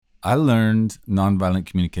I learned nonviolent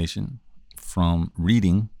communication from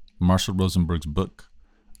reading Marshall Rosenberg's book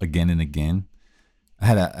again and again.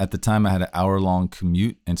 At the time, I had an hour-long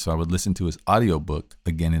commute, and so I would listen to his audiobook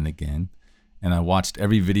again and again. And I watched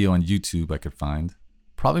every video on YouTube I could find,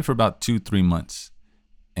 probably for about 2-3 months.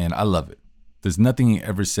 And I love it. There's nothing he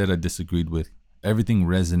ever said I disagreed with. Everything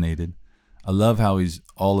resonated. I love how he's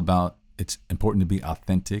all about it's important to be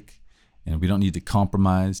authentic, and we don't need to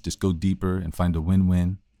compromise, just go deeper and find a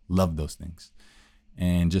win-win. Love those things.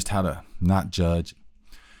 And just how to not judge.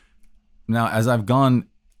 Now, as I've gone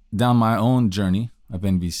down my own journey of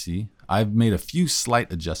NVC, I've made a few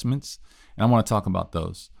slight adjustments, and I want to talk about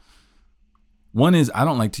those. One is I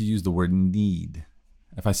don't like to use the word need.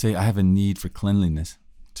 If I say I have a need for cleanliness,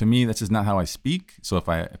 to me, that's just not how I speak. So if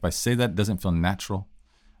I say that, it doesn't feel natural.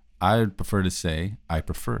 I would prefer to say I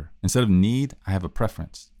prefer. Instead of need, I have a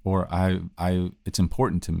preference, or it's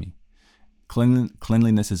important to me.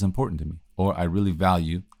 Cleanliness is important to me, or I really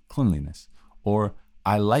value cleanliness, or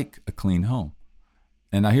I like a clean home.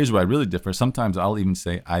 And now here's where I really differ. Sometimes I'll even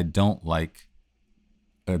say I don't like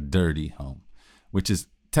a dirty home, which is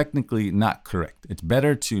technically not correct. It's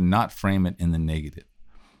better to not frame it in the negative.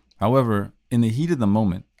 However, in the heat of the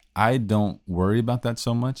moment, I don't worry about that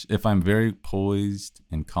so much. If I'm very poised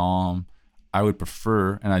and calm, I would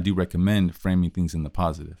prefer, and I do recommend, framing things in the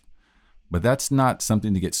positive. But that's not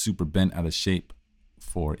something to get super bent out of shape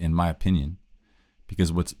for, in my opinion,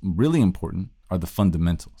 because what's really important are the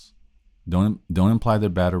fundamentals. Don't imply they're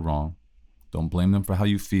bad or wrong. Don't blame them for how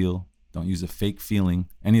you feel. Don't use a fake feeling,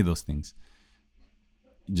 any of those things.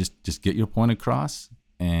 Just get your point across,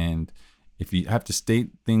 and if you have to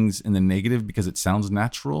state things in the negative because it sounds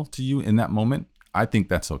natural to you in that moment, I think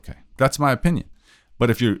that's okay. That's my opinion. But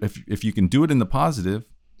if you can do it in the positive,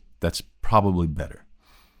 that's probably better.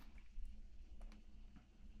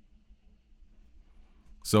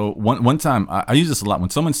 So one time, I use this a lot. When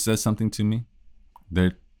someone says something to me,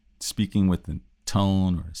 they're speaking with a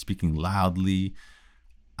tone or speaking loudly,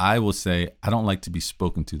 I will say, I don't like to be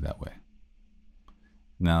spoken to that way.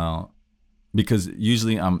 Now, because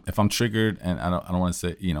usually if I'm triggered and I don't want to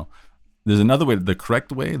say, there's another way. The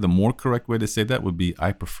correct way, the more correct way to say that would be,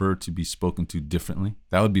 I prefer to be spoken to differently.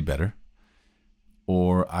 That would be better.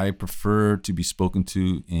 Or I prefer to be spoken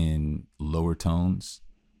to in lower tones.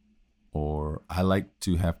 Or I like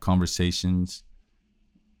to have conversations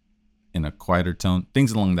in a quieter tone,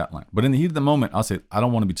 things along that line. But in the heat of the moment, I'll say, I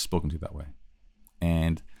don't want to be spoken to that way.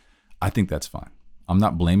 And I think that's fine. I'm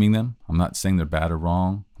not blaming them. I'm not saying they're bad or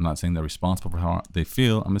wrong. I'm not saying they're responsible for how they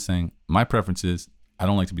feel. I'm just saying my preference is I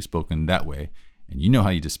don't like to be spoken that way. And you know how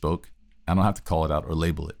you just spoke. I don't have to call it out or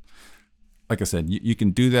label it. Like I said, you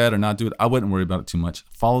can do that or not do it. I wouldn't worry about it too much.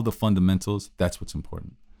 Follow the fundamentals. That's what's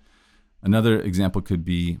important. Another example could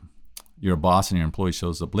be you're a boss and your employee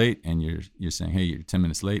shows up late and you're saying, hey, you're 10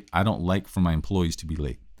 minutes late. I don't like for my employees to be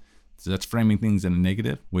late. So that's framing things in a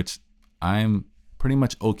negative, which I'm pretty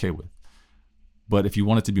much okay with. But if you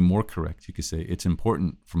want it to be more correct, you could say it's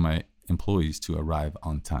important for my employees to arrive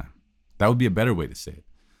on time. That would be a better way to say it.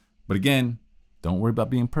 But again, don't worry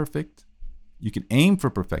about being perfect. You can aim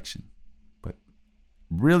for perfection, but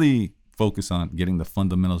really focus on getting the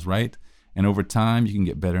fundamentals right. And over time, you can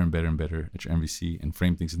get better and better and better at your NVC and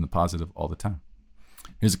frame things in the positive all the time.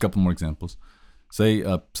 Here's a couple more examples. Say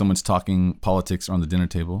someone's talking politics on the dinner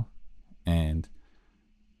table, and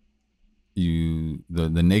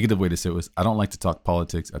the negative way to say it was, I don't like to talk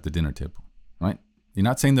politics at the dinner table, right? You're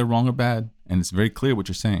not saying they're wrong or bad, and it's very clear what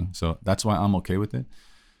you're saying. So that's why I'm okay with it.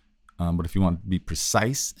 But if you want to be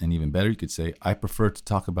precise and even better, you could say, I prefer to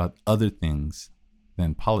talk about other things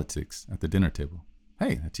than politics at the dinner table.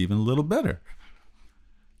 Hey, that's even a little better.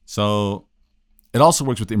 So it also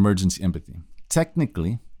works with emergency empathy.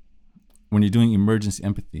 Technically, when you're doing emergency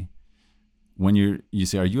empathy, when you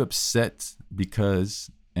say, are you upset because,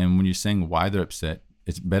 and when you're saying why they're upset,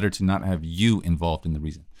 it's better to not have you involved in the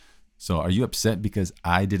reason. So are you upset because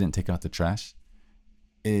I didn't take out the trash?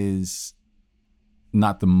 Is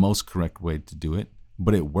not the most correct way to do it,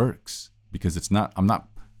 but it works because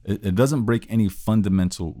it doesn't break any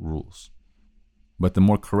fundamental rules. But the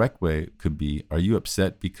more correct way could be, are you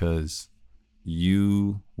upset because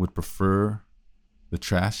you would prefer the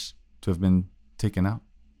trash to have been taken out?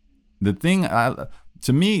 The thing,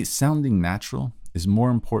 to me, sounding natural is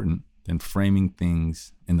more important than framing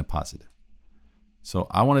things in the positive. So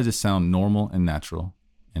I want to just sound normal and natural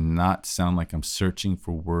and not sound like I'm searching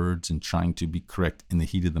for words and trying to be correct in the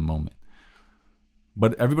heat of the moment.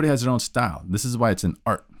 But everybody has their own style. This is why it's an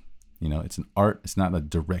art. It's an art. It's not a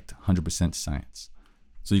direct 100% science.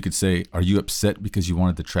 So you could say, are you upset because you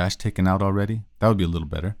wanted the trash taken out already? That would be a little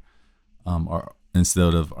better. Or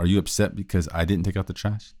instead of, are you upset because I didn't take out the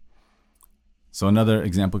trash? So another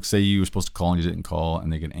example, say you were supposed to call and you didn't call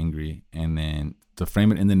and they get angry. And then to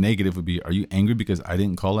frame it in the negative would be, are you angry because I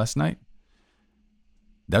didn't call last night?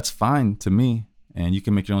 That's fine to me. And you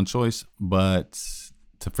can make your own choice. But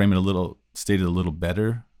to frame it state it a little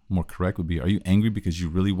better, more correct would be, are you angry because you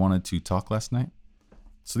really wanted to talk last night?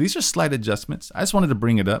 So these are slight adjustments. I just wanted to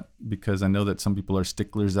bring it up because I know that some people are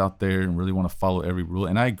sticklers out there and really want to follow every rule.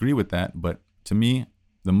 And I agree with that. But to me,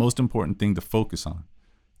 the most important thing to focus on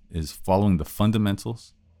is following the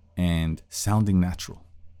fundamentals and sounding natural,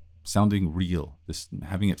 sounding real, just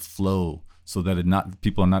having it flow so that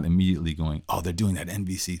people are not immediately going, oh, they're doing that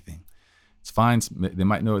NVC thing. It's fine. They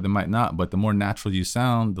might know it, they might not. But the more natural you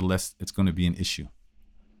sound, the less it's going to be an issue.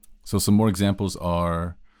 So some more examples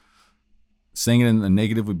are saying it in the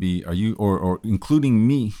negative would be, are you, or including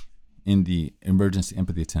me in the emergency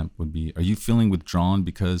empathy attempt would be, are you feeling withdrawn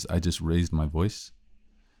because I just raised my voice?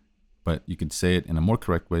 But you could say it in a more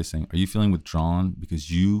correct way, saying, are you feeling withdrawn because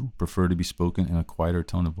you prefer to be spoken in a quieter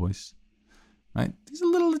tone of voice? Right? These are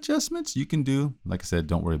little adjustments you can do. Like I said,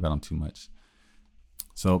 don't worry about them too much.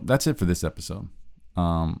 So that's it for this episode.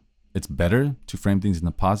 It's better to frame things in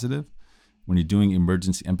the positive. When you're doing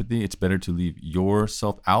emergency empathy, it's better to leave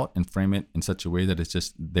yourself out and frame it in such a way that it's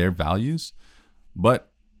just their values.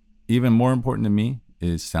 But even more important to me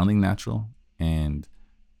is sounding natural and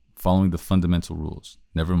following the fundamental rules.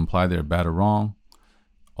 Never imply they're bad or wrong.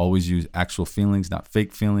 Always use actual feelings, not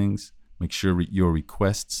fake feelings. Make sure your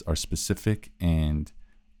requests are specific and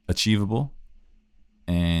achievable.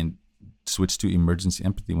 And switch to emergency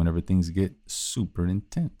empathy whenever things get super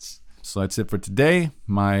intense. So that's it for today.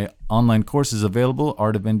 My online course is available,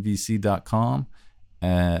 artofnvc.com,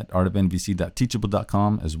 at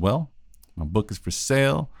artofnvc.teachable.com as well. My book is for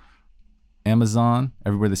sale. Amazon,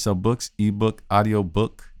 everywhere they sell books, ebook, audio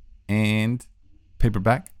book, and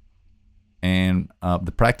paperback. And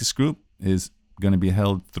the practice group is going to be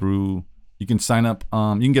held through, you can sign up,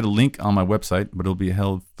 you can get a link on my website, but it'll be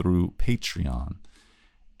held through Patreon.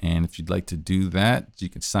 And if you'd like to do that, you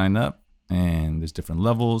can sign up, and there's different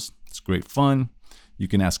levels. It's great fun. You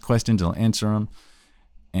can ask questions, I'll answer them.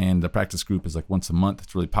 And the practice group is like once a month.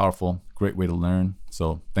 It's really powerful. Great way to learn.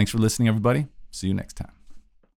 So thanks for listening, everybody. See you next time.